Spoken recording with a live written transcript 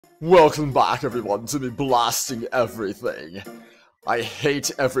Welcome back, everyone, to me blasting everything. I hate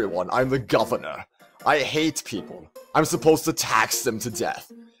everyone. I'm the governor. I hate people. I'm supposed to tax them to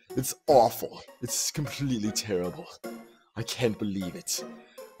death. It's awful. It's completely terrible. I can't believe it.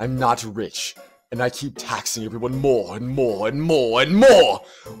 I'm not rich, and I keep taxing everyone more and more and more and more!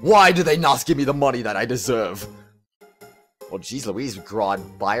 Why do they not give me the money that I deserve? Well, geez Louise,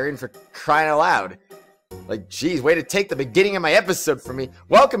 Grodd Byron, for crying out loud. Like, geez, way to take the beginning of my episode from me.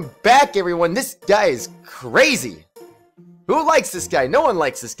 Welcome back, everyone. This guy is crazy. Who likes this guy? No one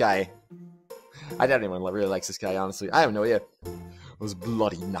likes this guy. I doubt anyone really likes this guy, honestly. I have no idea. Those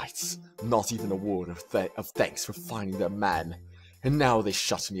bloody knights. Not even a word of thanks for finding their man. And now they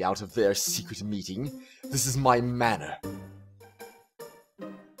shut me out of their secret meeting. This is my manor.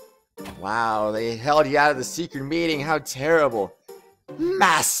 Wow, they held you out of the secret meeting. How terrible.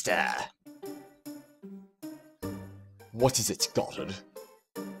 Master! What is it, Goddard?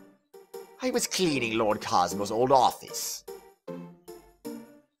 I was cleaning Lord Cosmo's old office.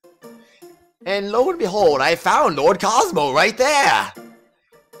 And lo and behold, I found Lord Cosmo right there!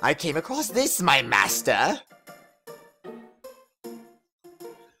 I came across this, my master!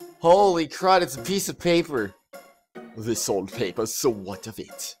 Holy crud, it's a piece of paper. This old paper, so what of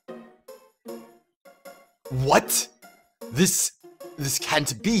it? What? This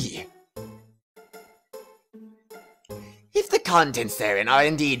can't be. If the contents therein are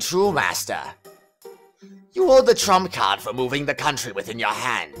indeed true, master, you hold the trump card for moving the country within your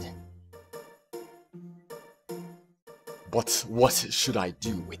hand. But what should I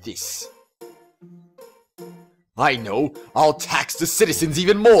do with this? I know, I'll tax the citizens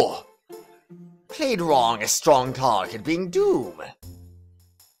even more! Played wrong, a strong card could bring doom.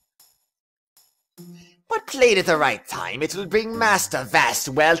 But played at the right time, it will bring master vast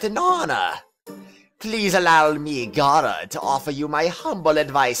wealth and honor. Please allow me, Goddard, to offer you my humble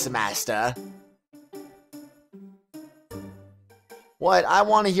advice, master. What? I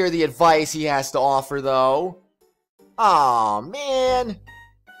want to hear the advice he has to offer, though. Aw, man.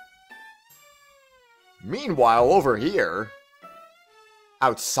 Meanwhile, over here,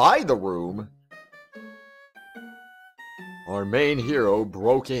 outside the room, our main hero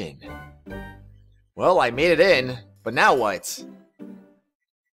broke in. Well, I made it in, but now what?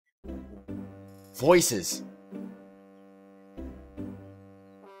 Voices.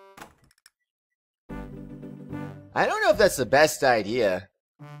 I don't know if that's the best idea.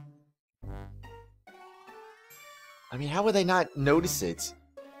 I mean, how would they not notice it?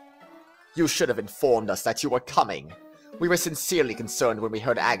 You should have informed us that you were coming. We were sincerely concerned when we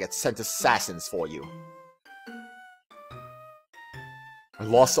heard Agate sent assassins for you. I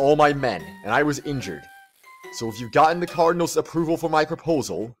lost all my men, and I was injured. So have you gotten the Cardinal's approval for my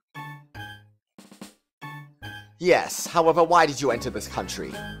proposal? Yes, however, why did you enter this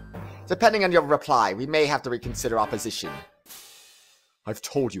country? Depending on your reply, we may have to reconsider our position. I've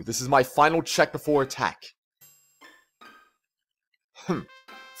told you, this is my final check before attack.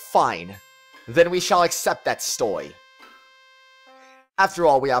 Fine. Then we shall accept that story. After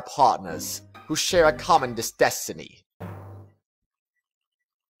all, we are partners, who share a common destiny.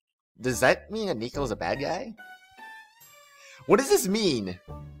 Does that mean that Nico's a bad guy? What does this mean?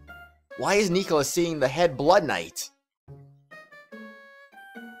 Why is Nicola seeing the head Blood Knight?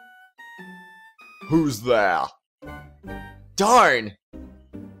 Who's there? Darn!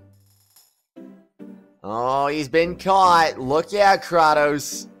 Oh, he's been caught. Look out,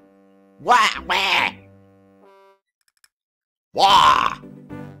 Kratos. Wah! Wah! Wah!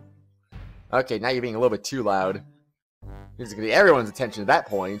 Okay, now you're being a little bit too loud. He's gonna get everyone's attention at that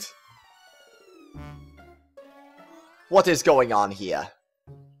point. What is going on here?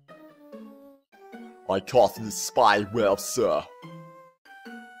 I caught the spy well, sir.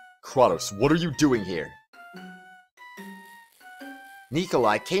 Kratos, what are you doing here? Nicola,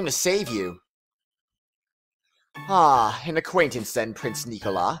 I came to save you. Ah, an acquaintance then, Prince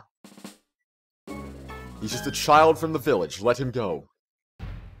Nicola. He's just a child from the village. Let him go.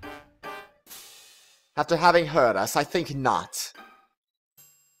 After having heard us, I think not.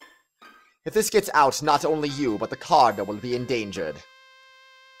 If this gets out, not only you, but the Cardinal will be endangered.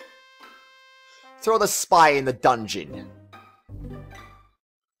 Throw the spy in the dungeon.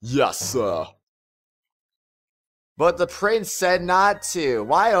 Yes, sir. But the prince said not to.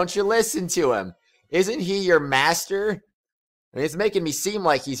 Why don't you listen to him? Isn't he your master? I mean, it's making me seem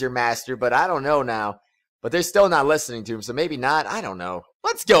like he's your master, but I don't know now. But they're still not listening to him, so maybe not. I don't know.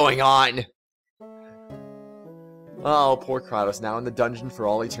 What's going on? Oh, poor Kratos, now in the dungeon for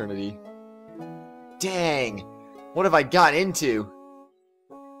all eternity. Dang. What have I got into?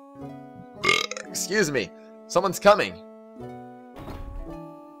 Excuse me. Someone's coming.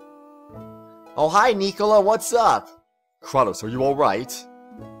 Oh, hi, Nicola, what's up? Kratos, are you alright?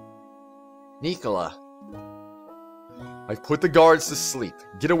 Nicola. I've put the guards to sleep.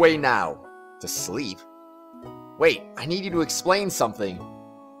 Get away now. To sleep? Wait, I need you to explain something.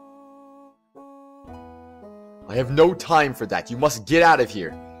 I have no time for that. You must get out of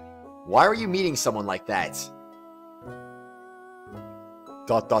here. Why are you meeting someone like that? ...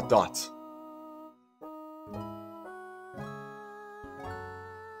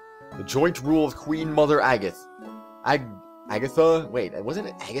 The joint rule of Queen Mother Agatha? Wait, wasn't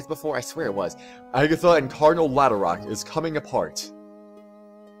it Agatha before? I swear it was. Agatha and Cardinal Latterock is coming apart.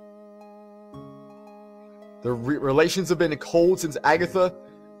 The relations have been cold since Agatha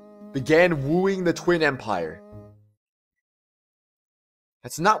began wooing the Twin Empire.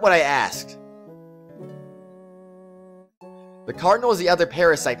 That's not what I asked. The Cardinal is the other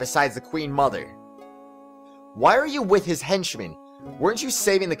parasite besides the Queen Mother. Why are you with his henchmen? Weren't you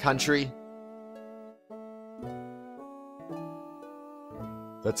saving the country?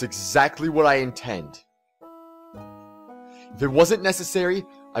 That's exactly what I intend. If it wasn't necessary,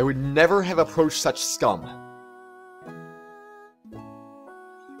 I would never have approached such scum.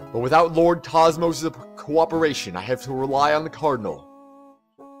 But without Lord Cosmos' cooperation, I have to rely on the Cardinal.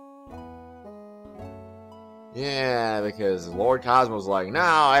 Yeah, because Lord Cosmos is like, no,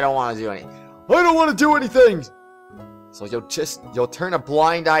 I don't want to do anything. I don't want to do anything! So you'll turn a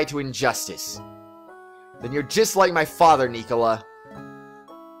blind eye to injustice. Then you're just like my father, Nicola.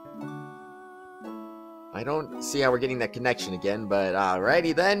 I don't see how we're getting that connection again, but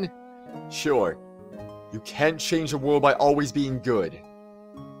alrighty then. Sure. You can't change the world by always being good.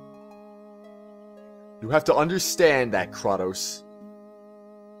 You have to understand that, Kratos.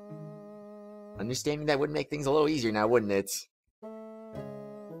 Understanding that would make things a little easier now, wouldn't it?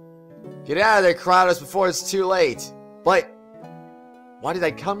 Get out of there, Kratos, before it's too late. But why did I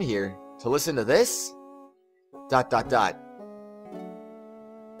come here? To listen to this? ...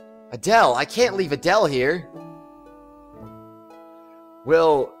 Adele, I can't leave Adele here.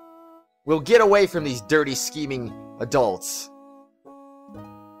 We'll get away from these dirty, scheming adults.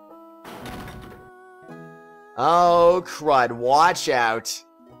 Oh, crud, watch out.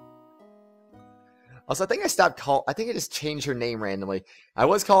 Also, I think I just changed her name randomly. I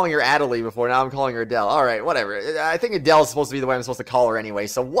was calling her Adele before, now I'm calling her Adele. Alright, whatever. I think Adele's supposed to be the way I'm supposed to call her anyway,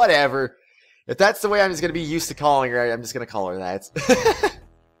 so whatever. If that's the way I'm just going to be used to calling her, I'm just going to call her that.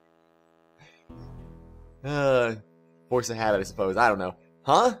 Force of habit, I suppose. I don't know.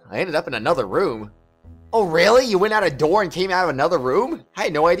 Huh? I ended up in another room. Oh, really? You went out a door and came out of another room? I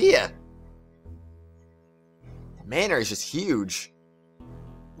had no idea. The manor is just huge.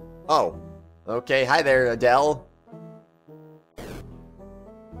 Oh. Okay, hi there, Adele.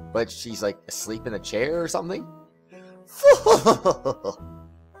 But she's like asleep in a chair or something?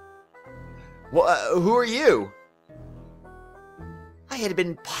 Well, who are you? I had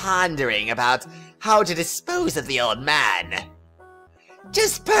been pondering about how to dispose of the old man.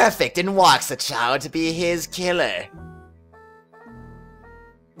 Just perfect in walks a child to be his killer. ...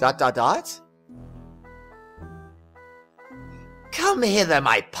 Come hither,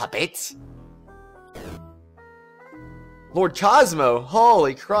 my puppet. Lord Cosmo,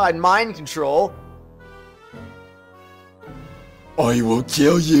 holy crud, mind control. I will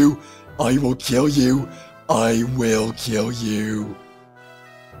kill you. I will kill you. I will kill you.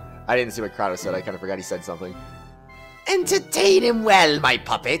 I didn't see what Kratos said. I kind of forgot he said something. Entertain him well, my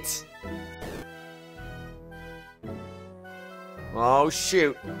puppet. Oh,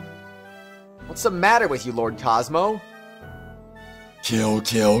 shoot. What's the matter with you, Lord Cosmo? Kill,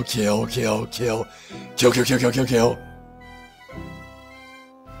 kill, kill, kill, kill. Kill, kill, kill, kill, kill, kill.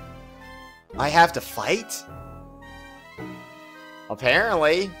 I have to fight?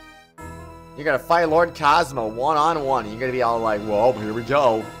 Apparently. You're gonna fight Lord Cosmo one-on-one. You're gonna be all like, well, here we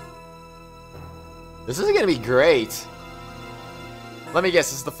go. This is gonna be great. Let me guess,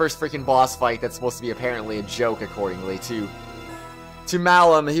 this is the first freaking boss fight that's supposed to be apparently a joke, accordingly to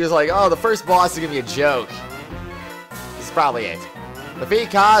Malum. He was like, oh, the first boss is gonna be a joke. This is probably it.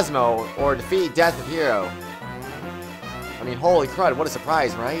 Defeat Cosmo, or defeat Death of Hero. I mean, holy crud, what a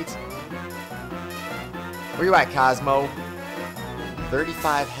surprise, right? Where you at, Cosmo?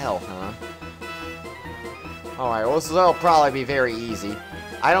 35 health, huh? Alright, well, this will probably be very easy.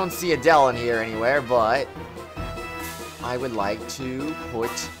 I don't see Adele in here anywhere, but I would like to put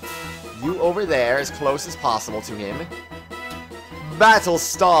you over there as close as possible to him. Battle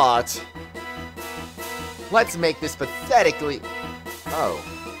start! Let's make this pathetically... Oh.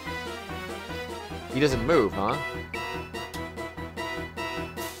 He doesn't move, huh?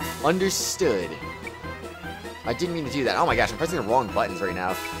 Understood. I didn't mean to do that. Oh my gosh, I'm pressing the wrong buttons right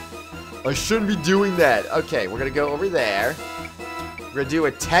now. I shouldn't be doing that. Okay, we're gonna go over there. We're gonna do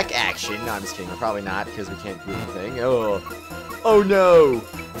a tech action. No, I'm just kidding. We're probably not because we can't do anything. Oh. Oh no.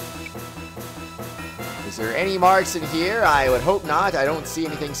 Is there any marks in here? I would hope not. I don't see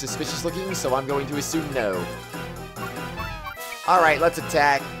anything suspicious looking, so I'm going to assume no. Alright, let's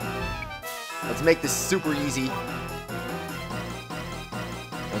attack. Let's make this super easy.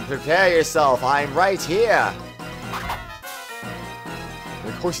 And prepare yourself. I'm right here. And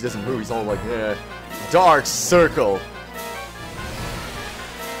of course he doesn't move. He's all like, eh. Dark circle.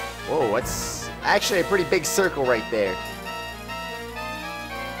 Whoa, that's actually a pretty big circle right there.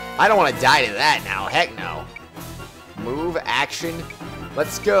 I don't want to die to that now. Heck no. Move, action.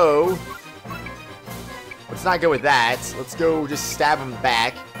 Let's go. Let's not go with that. Let's go just stab him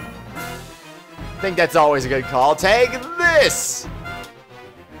back. I think that's always a good call. Take this!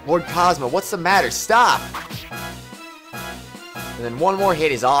 Lord Cosmo, what's the matter? Stop! And then one more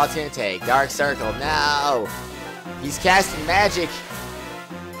hit is all it's gonna take. Dark Circle, no! He's casting magic.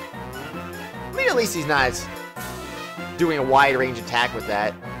 I mean, at least he's not doing a wide range attack with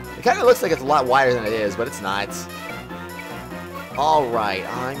that. It kind of looks like it's a lot wider than it is, but it's not. Alright,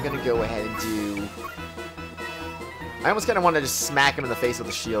 I'm gonna go ahead and do... I almost kind of want to just smack him in the face with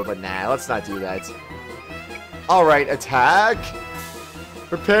the shield, but nah, let's not do that. Alright, attack!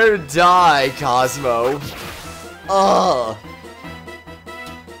 Prepare to die, Cosmo. Ugh.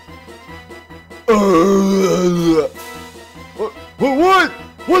 What?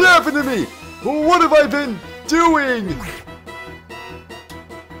 What happened to me? What have I been doing?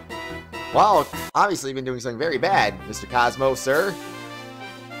 Well, obviously you've been doing something very bad, Mr. Cosmo, sir.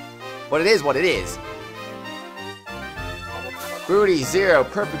 But it is what it is. Booty, 0.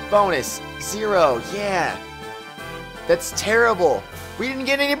 Perfect bonus, 0. Yeah. That's terrible. We didn't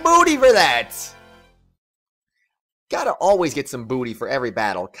get any booty for that. Gotta always get some booty for every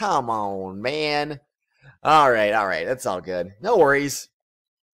battle. Come on, man. Alright, alright. That's all good. No worries.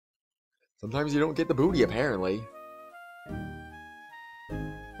 Sometimes you don't get the booty, apparently.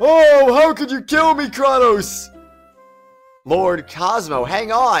 Oh, how could you kill me, Kratos? Lord Cosmo,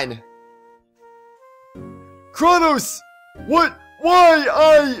 hang on. Kratos! What?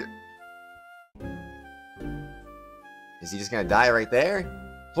 Why? Is he just gonna die right there?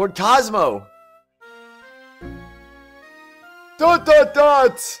 Lord Cosmo! Dot dot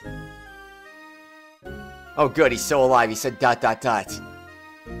dot! Oh good, he's still alive. He said dot dot dot.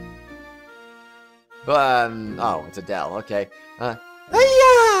 Oh, it's Adele, okay.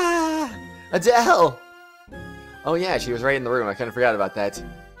 Hiya! Adele! Oh yeah, she was right in the room. I kind of forgot about that.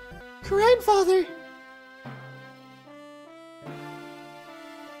 Grandfather!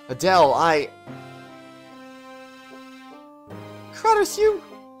 Adele, Kratos, you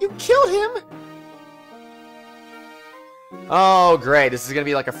killed him! Oh, great. This is gonna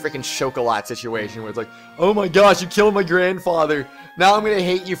be like a freaking Chocolat situation where it's like, oh my gosh, you killed my grandfather. Now I'm gonna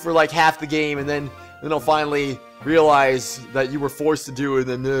hate you for like half the game, and then I'll finally realize that you were forced to do it,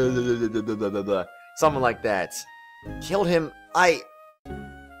 and then something like that. Killed him.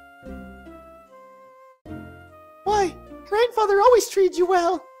 Why? Grandfather always treated you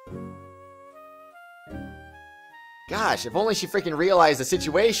well. Gosh, if only she freaking realized the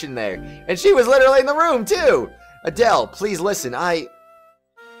situation there. And she was literally in the room, too! Adele, please listen, Did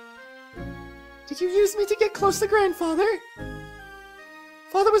you use me to get close to Grandfather?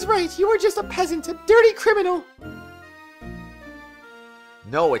 Father was right, you were just a peasant, a dirty criminal!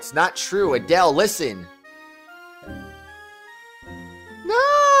 No, it's not true, Adele, listen! No!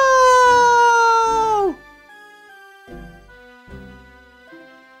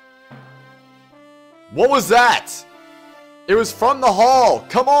 What was that? It was from the hall!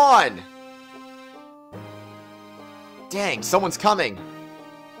 Come on! Dang, someone's coming!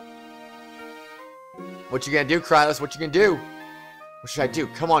 What you gonna do, Kratos? What you gonna do? What should I do?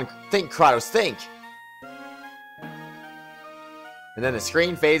 Come on, think, Kratos, think! And then the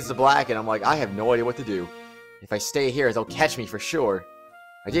screen fades to black, and I'm like, I have no idea what to do. If I stay here, they'll catch me for sure.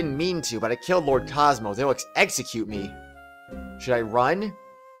 I didn't mean to, but I killed Lord Cosmo. They'll execute me. Should I run?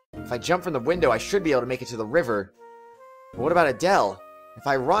 If I jump from the window, I should be able to make it to the river. But what about Adele? If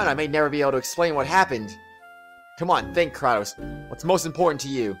I run, I may never be able to explain what happened. Come on, think, Kratos. What's most important to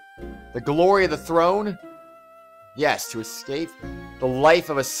you? The glory of the throne? Yes, to escape the life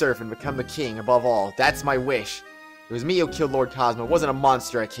of a serf and become the king above all. That's my wish. It was me who killed Lord Cosmo. It wasn't a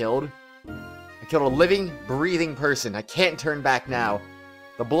monster I killed. I killed a living, breathing person. I can't turn back now.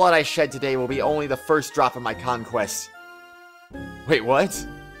 The blood I shed today will be only the first drop of my conquest. Wait, what?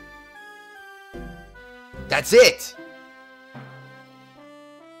 That's it!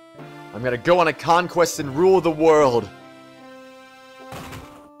 I'm gonna go on a conquest and rule the world.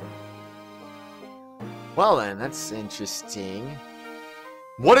 Well then, that's interesting.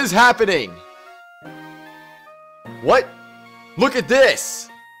 What is happening? What? Look at this!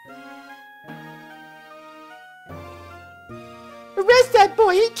 Arrest that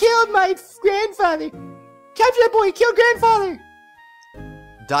boy! He killed my grandfather! Capture that boy! He killed grandfather! ...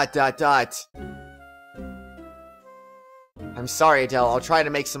 I'm sorry, Adele. I'll try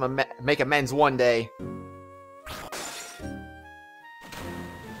to make amends one day.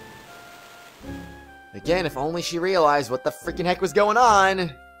 Again, if only she realized what the freaking heck was going on.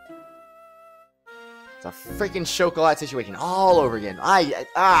 It's a freaking Chocolat situation all over again.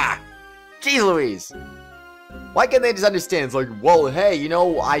 Jeez Louise. Why can't they just understand? It's like, well, hey, you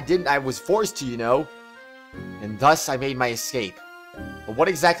know, I was forced to, you know. And thus I made my escape. But what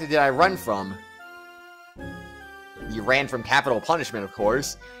exactly did I run from? You ran from capital punishment, of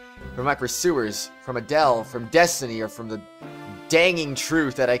course. From my pursuers, from Adele, from destiny, or from the danging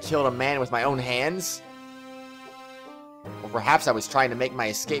truth that I killed a man with my own hands? Or perhaps I was trying to make my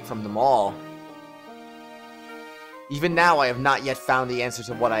escape from them all. Even now, I have not yet found the answer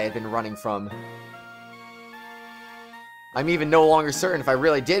to what I had been running from. I'm even no longer certain if I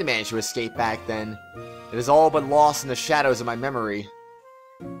really did manage to escape back then. It is all but lost in the shadows of my memory.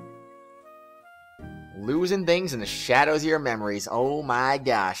 Losing things in the shadows of your memories. Oh my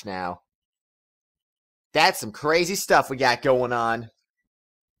gosh, now. That's some crazy stuff we got going on.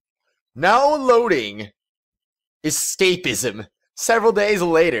 Now loading. Escapism. Several days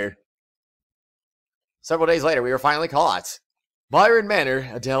later, we were finally caught. Byron Manor,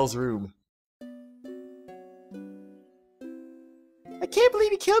 Adele's room. I can't believe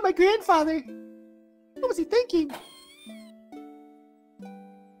he killed my grandfather. What was he thinking?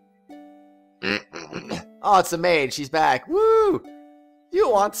 Oh, it's the maid. She's back. Woo! You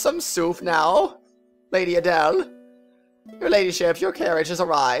want some soup now, Lady Adele? Your ladyship, your carriage has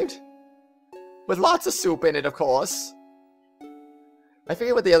arrived. With lots of soup in it, of course. I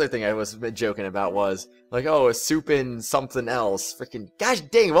forget what the other thing I was joking about was. Like, oh, a soup in something else. Freaking, gosh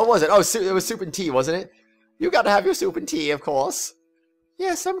dang, what was it? Oh, it was soup and tea, wasn't it? You gotta have your soup and tea, of course.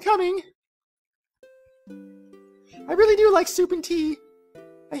 Yes, I'm coming. I really do like soup and tea.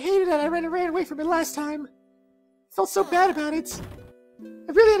 I hated it. I ran away from it last time. Felt so bad about it.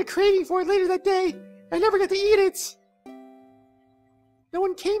 I really had a craving for it later that day. I never got to eat it. No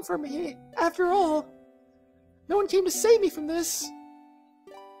one came for me, after all. No one came to save me from this. ...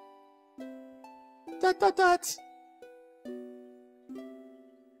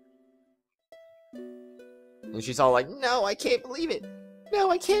 And she's all like, no, I can't believe it.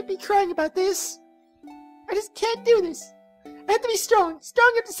 No, I can't be crying about this. I just can't do this. I have to be strong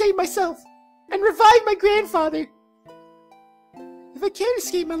enough to save myself, and revive my grandfather. If I can't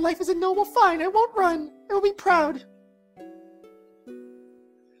escape my life as a noble, fine, I won't run. I will be proud.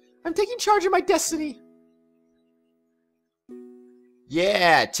 I'm taking charge of my destiny.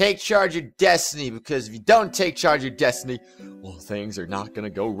 Yeah, take charge of your destiny, because if you don't take charge of your destiny, well, things are not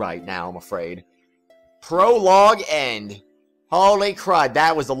gonna go right now, I'm afraid. Prologue end. Holy crud,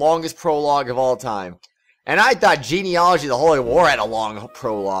 that was the longest prologue of all time. And I thought Genealogy of the Holy War had a long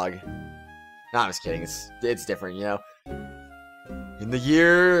prologue. No, I'm just kidding. It's different, you know. In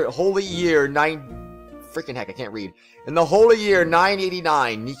the holy year 9... Freaking heck, I can't read. In the holy year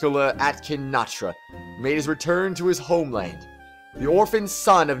 989, Nicola Atkin Natra made his return to his homeland. The orphan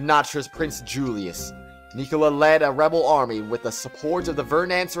son of Natra's Prince Julius, Nicola led a rebel army with the support of the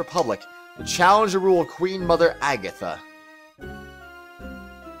Vernance Republic to challenge the rule of Queen Mother Agatha.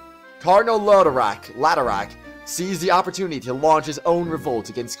 Cardinal Laterac seized the opportunity to launch his own revolt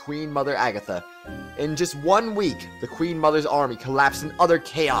against Queen Mother Agatha. In just 1 week, the Queen Mother's army collapsed in utter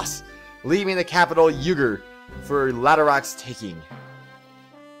chaos, leaving the capital Ugar for Laterac's taking.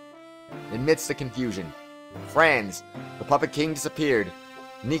 Amidst the confusion, Franz, the puppet king, disappeared.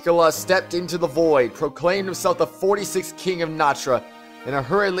 Nicola stepped into the void, proclaimed himself the 46th king of Natra, in a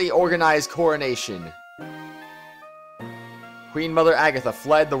hurriedly organized coronation. Queen Mother Agatha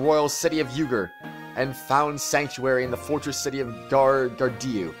fled the royal city of Ugar and found sanctuary in the fortress city of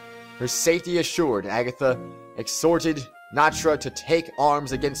Gardiu. Her safety assured, Agatha exhorted Natra to take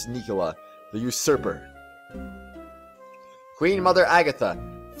arms against Nicola, the usurper. Queen Mother Agatha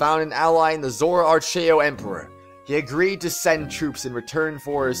found an ally in the Zoroarcheo Emperor. He agreed to send troops in return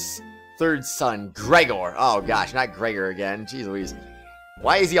for his third son, Gregor. Oh gosh, not Gregor again. Jeez Louise.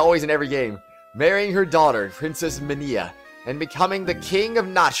 Why is he always in every game? Marrying her daughter, Princess Minia, and becoming the King of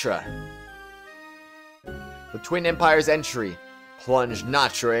Natra. The Twin Empires' entry plunged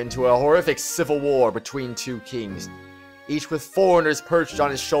Natra into a horrific civil war between two kings, each with foreigners perched on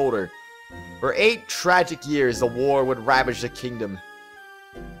his shoulder. For 8 tragic years, the war would ravage the kingdom.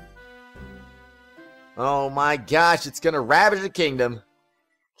 Oh my gosh, it's gonna ravage the kingdom.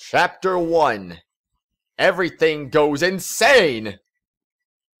 Chapter 1. Everything goes insane!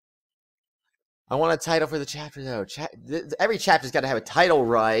 I want a title for the chapter, though. Every chapter's gotta have a title,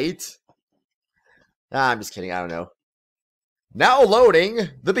 right? I'm just kidding, I don't know. Now loading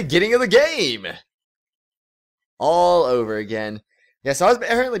the beginning of the game! All over again. Yeah, so I was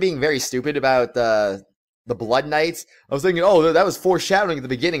apparently being very stupid about the Blood Knights. I was thinking, oh, that was foreshadowing at the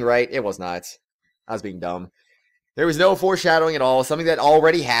beginning, right? It was not. I was being dumb. There was no foreshadowing at all. Something that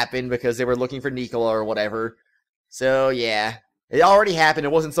already happened because they were looking for Nicola or whatever. So, yeah. It already happened.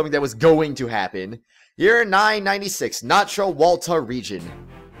 It wasn't something that was going to happen. Year 996, Natra Walta region.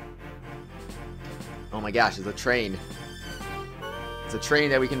 Oh my gosh, it's a train. It's a train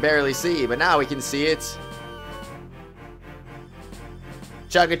that we can barely see, but now we can see it.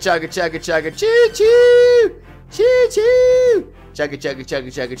 Chugga chugga chugga chugga choo choo! Choo choo! Chugga chugga chugga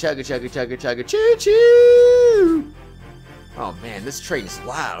chugga chugga chugga chugga chugga choo choo! Oh man, this train is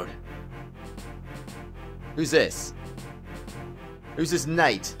loud. Who's this? Who's this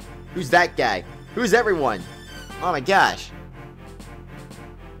knight? Who's that guy? Who's everyone? Oh my gosh.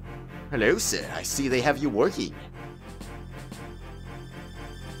 Hello, sir. I see they have you working.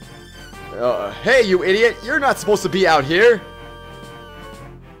 Hey, you idiot! You're not supposed to be out here!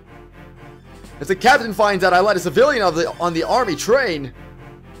 If the captain finds out I let a civilian on the army train...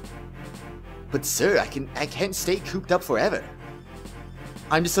 But sir, I can't stay cooped up forever.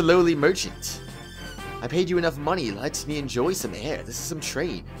 I'm just a lowly merchant. I paid you enough money, let me enjoy some air. This is some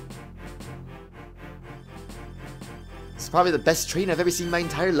train. This is probably the best train I've ever seen in my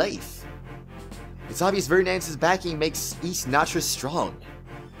entire life. It's obvious Vernance's backing makes East Natra strong.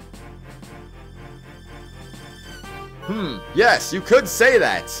 Yes, you could say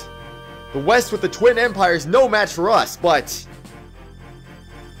that. The West with the Twin Empires, no match for us, but...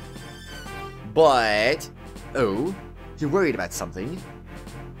 Oh, you're worried about something?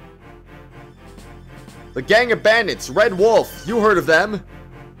 The Gang of Bandits, Red Wolf, you heard of them.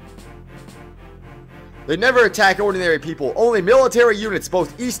 They never attack ordinary people, only military units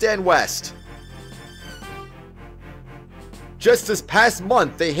both east and west. Just this past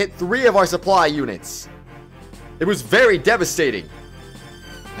month, they hit 3 of our supply units. It was very devastating.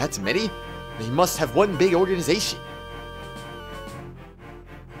 That's many? They must have one big organization.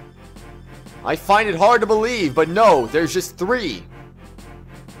 I find it hard to believe, but no, there's just 3.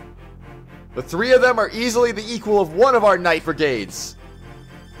 The 3 of them are easily the equal of one of our knight brigades.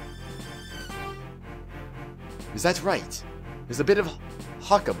 Is that right? There's a bit of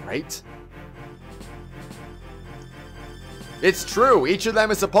Huckum, right? It's true, each of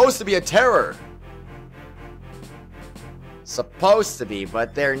them is supposed to be a terror. Supposed to be,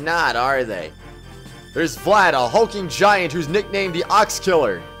 but they're not, are they? There's Vlad, a hulking giant who's nicknamed the Ox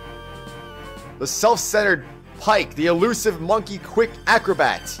Killer. The self-centered Pike, the elusive monkey quick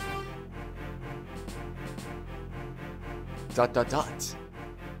acrobat. ...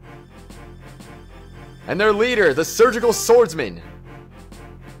 And their leader, the surgical swordsman.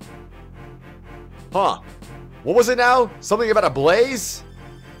 Huh. What was it now? Something about a blaze?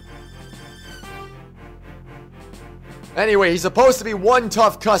 Anyway, he's supposed to be one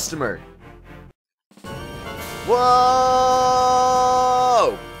tough customer. Whoa!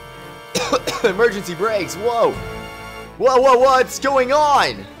 Emergency brakes, whoa! Whoa, what's going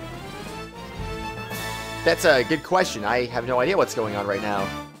on? That's a good question. I have no idea what's going on right now.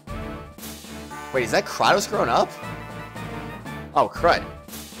 Wait, is that Kratos grown up? Oh, crud.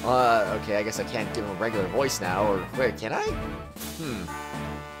 Okay, I guess I can't give him a regular voice now, or wait, can I?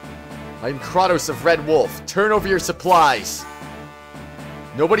 I'm Kratos of Red Wolf. Turn over your supplies.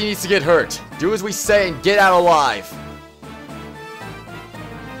 Nobody needs to get hurt. Do as we say and get out alive.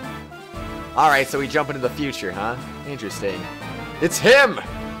 Alright, so we jump into the future, huh? Interesting. It's him!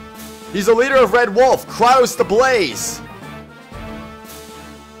 He's the leader of Red Wolf, Kratos the Blaze!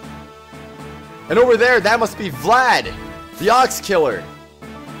 And over there, that must be Vlad, the Ox Killer.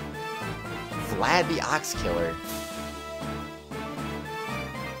 Vlad the Ox Killer.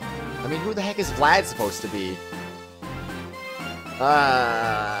 I mean, who the heck is Vlad supposed to be?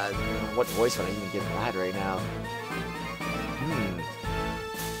 What voice would I even give Vlad right now?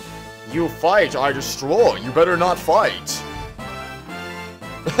 You fight, I destroy. You better not fight.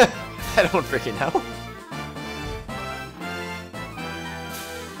 I don't freaking know.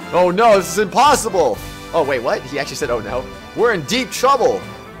 Oh no, this is impossible! Oh wait, what? He actually said, oh no. We're in deep trouble!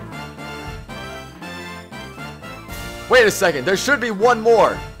 Wait a second, there should be one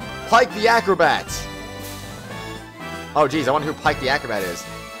more! Pike the Acrobat! Oh geez, I wonder who Pike the Acrobat is.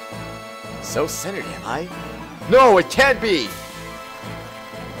 So centered, am I? No, it can't be!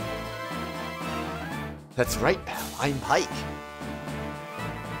 That's right, pal. I'm Pike.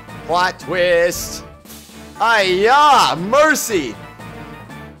 Plot twist! Ay-ya! Mercy!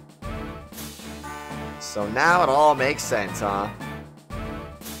 So now it all makes sense, huh?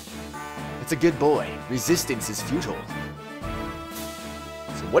 It's a good boy. Resistance is futile.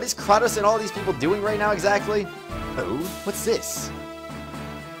 So what is Kratos and all these people doing right now exactly? Oh, what's this?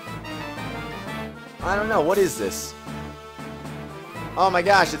 I don't know. What is this? Oh my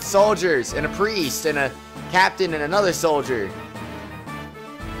gosh, it's soldiers and a priest and a captain and another soldier.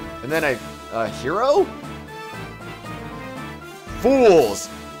 And then a hero? Fools!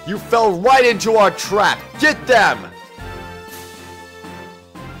 You fell right into our trap! Get them!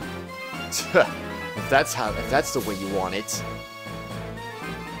 if that's the way you want it.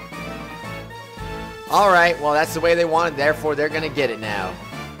 Alright, well that's the way they want it, therefore they're gonna get it now.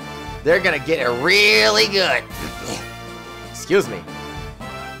 They're gonna get it really good. Excuse me.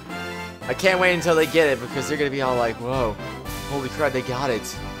 I can't wait until they get it because they're gonna be all like, whoa, holy crap, they got it.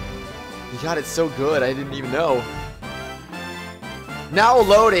 They got it so good, I didn't even know. Now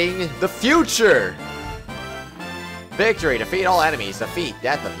loading the future! Victory, defeat all enemies, defeat,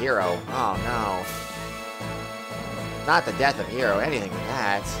 death of hero. Oh no. Not the death of hero, anything like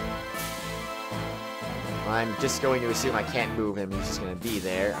that. I'm just going to assume I can't move him, he's just gonna be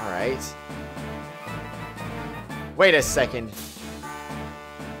there, alright. Wait a second.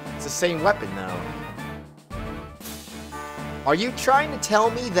 It's the same weapon though. Are you trying to tell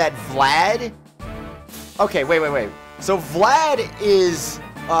me that Vlad... Okay, wait. So Vlad is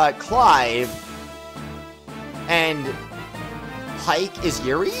Clive, and Pike is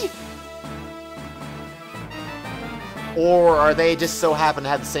Yuri? Or are they just so happen to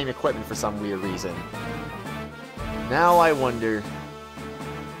have the same equipment for some weird reason? Now I wonder.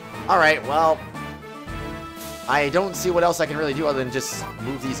 Alright, well, I don't see what else I can really do other than just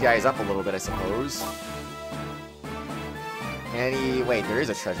move these guys up a little bit, I suppose. Wait, there is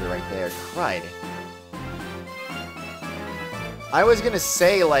a treasure right there. Crud. I was gonna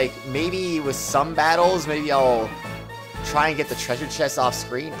say, like, maybe with some battles, maybe I'll try and get the treasure chest off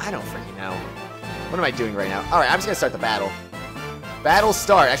screen. I don't freaking know. What am I doing right now? Alright, I'm just gonna start the battle. Battle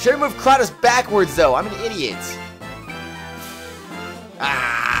start. I should have moved Kratos backwards, though. I'm an idiot.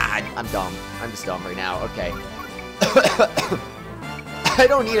 Ah, I'm dumb. I'm just dumb right now. Okay. I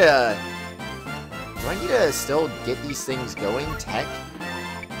don't need a... Do I need to still get these things going? Tech?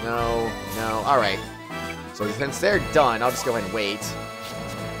 No. Alright. So since they're done, I'll just go ahead and wait.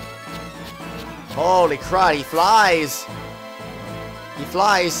 Holy crud, he flies! He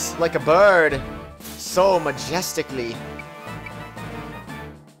flies like a bird. So majestically.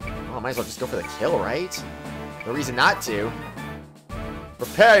 Oh, I might as well just go for the kill, right? No reason not to.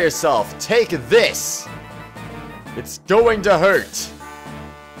 Prepare yourself. Take this. It's going to hurt.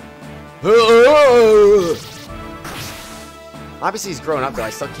 Obviously he's grown up though, I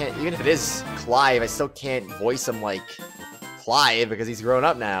still can't, even if it is Clive, I still can't voice him like Clive because he's grown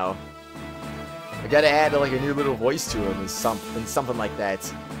up now. I gotta add like a new little voice to him and something like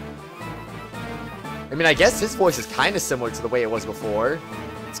that. I mean, I guess his voice is kind of similar to the way it was before.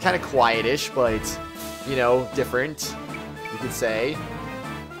 It's kind of quietish, but, you know, different, you could say.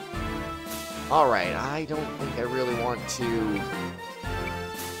 Alright, I don't think I really want to...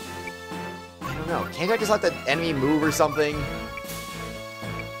 I don't know, can't I just let the enemy move or something?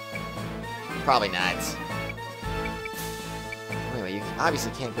 Probably not. Anyway, you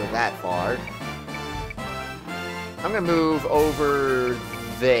obviously can't go that far. I'm gonna move over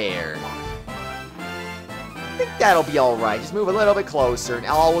there. I think that'll be alright. Just move a little bit closer and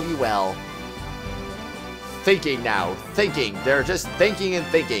all will be well. Thinking now. Thinking. They're just thinking and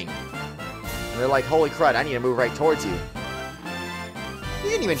thinking. And they're like, holy crud, I need to move right towards you. He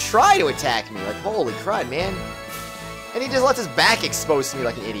didn't even try to attack me. Like, holy crud, man. And he just lets his back expose to me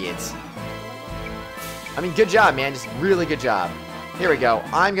like an idiot. I mean, good job, man. Just really good job. Here we go.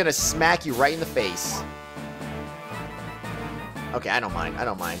 I'm gonna smack you right in the face. Okay, I don't mind. I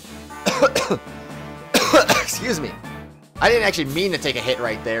don't mind. Excuse me. I didn't actually mean to take a hit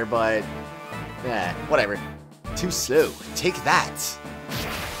right there, but... yeah, whatever. Too slow. Take that.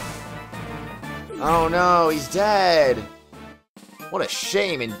 Oh no, he's dead. What a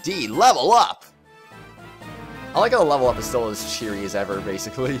shame indeed. Level up! I like how the level up is still as cheery as ever,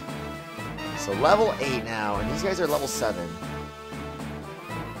 basically. So level 8 now, and these guys are level 7.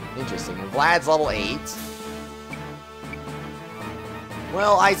 Interesting. And Vlad's level 8.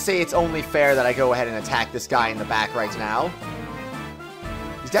 Well, I'd say it's only fair that I go ahead and attack this guy in the back right now.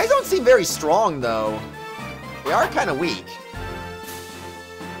 These guys don't seem very strong, though. They are kind of weak.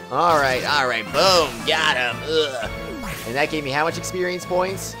 Alright, boom, got him. Ugh. And that gave me how much experience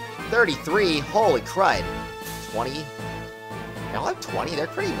points? 33? Holy crud. 20? They all have 20? They're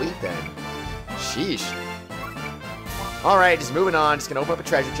pretty weak then. Sheesh. Alright, just moving on. Just gonna open up a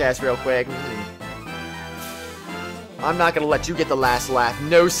treasure chest real quick. I'm not gonna let you get the last laugh.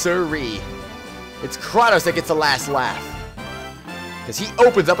 No siree. It's Kratos that gets the last laugh. Because he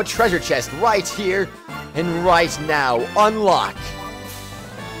opens up a treasure chest right here and right now. Unlock.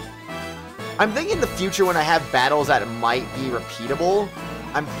 I'm thinking in the future when I have battles that might be repeatable,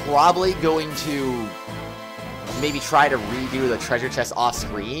 I'm probably going to maybe try to redo the treasure chest off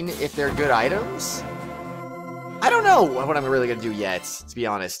screen if they're good items. I don't know what I'm really gonna do yet, to be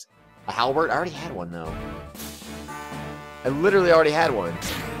honest. A halberd? I already had one though. I literally already had one.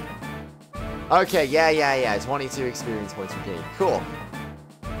 Okay, yeah. 22 experience points regained. Cool.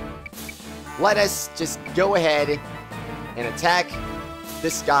 Let us just go ahead and attack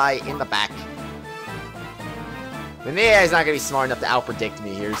this guy in the back. And yeah, he's not gonna be smart enough to outpredict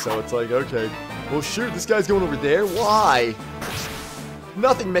me here, so it's like, okay. Well, shoot, this guy's going over there. Why?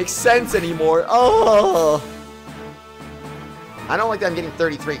 Nothing makes sense anymore. Oh! I don't like that I'm getting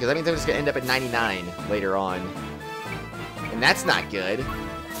 33, because that means I'm just gonna end up at 99 later on. And that's not good.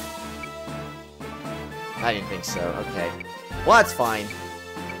 I didn't think so. Okay. Well, that's fine.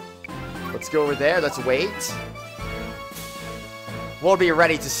 Let's go over there. Let's wait. We'll be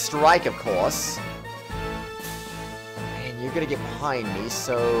ready to strike, of course. And you're gonna get behind me,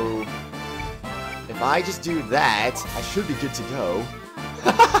 so... if I just do that, I should be good to go.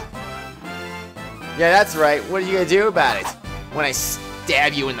 Yeah, that's right. What are you gonna do about it? When I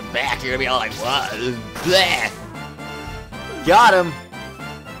stab you in the back, you're gonna be all like, what? Bleh. Got him!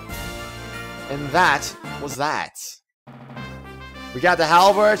 And that was that. We got the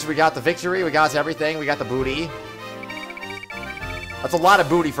halberds, we got the victory, we got everything, we got the booty. That's a lot of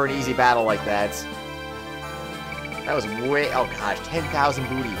booty for an easy battle like that. That was way... oh gosh, 10,000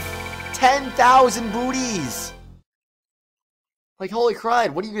 booty. 10,000 booties! Like, holy crud,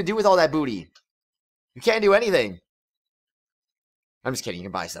 what are you gonna do with all that booty? You can't do anything. I'm just kidding, you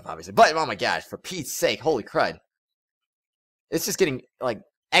can buy stuff, obviously. But, oh my gosh, for Pete's sake, holy crud. It's just getting, like,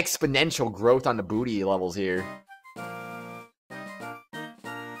 exponential growth on the booty levels here.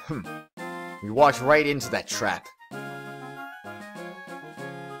 We walked right into that trap.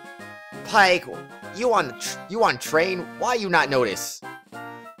 Pike, you on train? Why you not notice?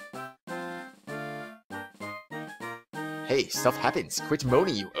 Hey, stuff happens. Quit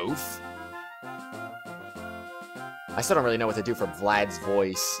moaning, you oaf. I still don't really know what to do for Vlad's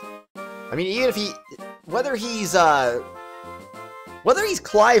voice. I mean, even if he... whether he's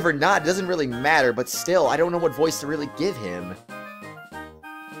Clive or not, it doesn't really matter, but still, I don't know what voice to really give him.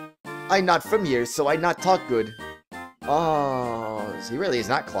 I'm not from here, so I not talk good. Oh, so he really is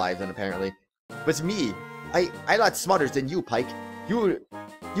not Clive then, apparently. But me, I lot smarter than you, Pike. You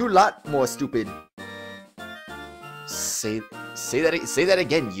lot more stupid. Say that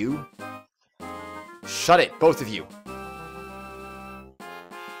again, you. Shut it, both of you.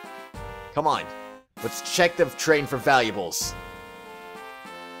 Come on, let's check the train for valuables.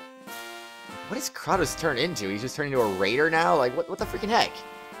 What is Kratos turned into? He's just turned into a raider now? Like, what the freaking heck?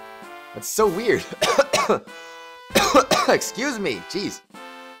 That's so weird. Excuse me, jeez.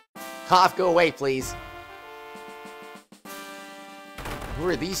 Cough, go away, please. Who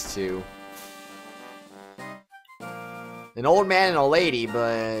are these two? An old man and a lady,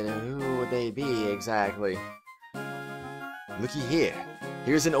 but who would they be exactly? Looky here.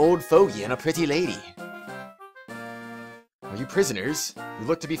 Here's an old fogey and a pretty lady. Are you prisoners? You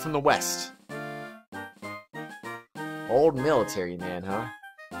look to be from the west. Old military man, huh?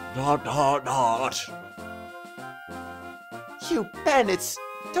 Not. You bandits!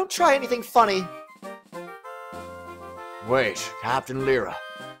 Don't try anything funny! Wait, Captain Lyra.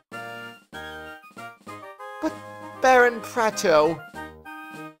 But Baron Prato...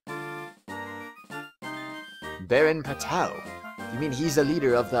 Baron Prato? You mean he's the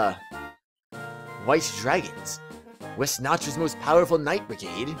leader of the... White Dragons? West Natra's most powerful knight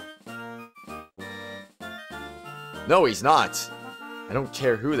brigade? No, he's not. I don't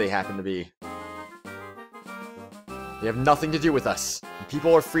care who they happen to be. They have nothing to do with us. And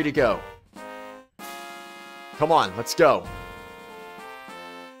people are free to go. Come on, let's go.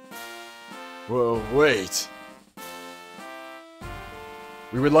 Well, wait.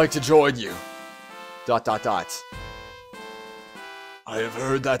 We would like to join you. ... I have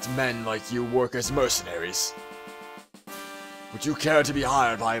heard that men like you work as mercenaries. Would you care to be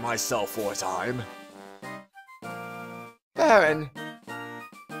hired by myself for a time? Baron.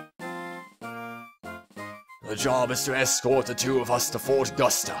 The job is to escort the two of us to Fort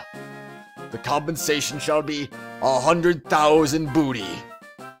Gusta. The compensation shall be 100,000 booty.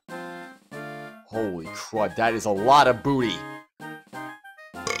 Holy crud, that is a lot of booty.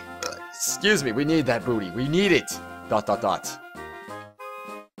 Excuse me, we need that booty. We need it. ...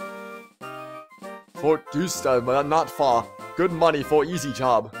 Fort Gustav, not far. Good money for easy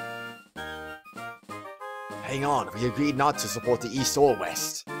job. Hang on, we agreed not to support the east or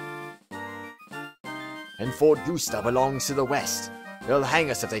west. And Fort Gustav belongs to the west. They'll hang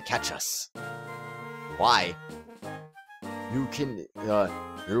us if they catch us. Why? You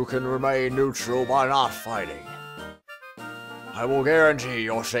can remain neutral by not fighting. I will guarantee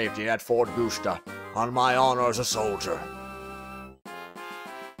your safety at Fort Gustav on my honor as a soldier.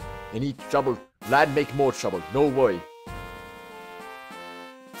 Any trouble, lad, make more trouble. No worry.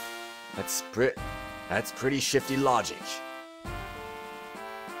 That's pretty shifty logic.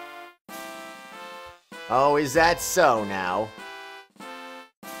 Oh, is that so now?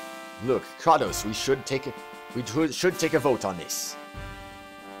 Look, Kratos, we should take a vote on this.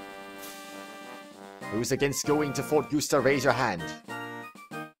 Who's against going to Fort Gustav? Raise your hand. ...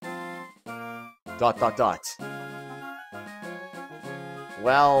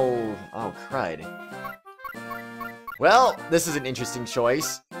 Well, oh crud. Well, this is an interesting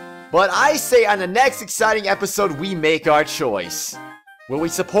choice. But I say on the next exciting episode, we make our choice. Will we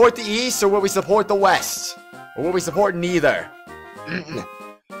support the East or will we support the West? Or will we support neither?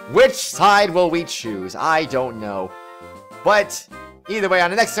 Which side will we choose? I don't know. But either way, on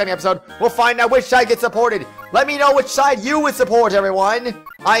the next exciting episode, we'll find out which side gets supported. Let me know which side you would support, everyone.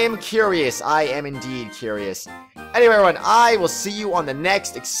 I am curious. I am indeed curious. Anyway, everyone, I will see you on the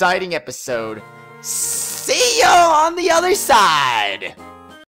next exciting episode. See you on the other side!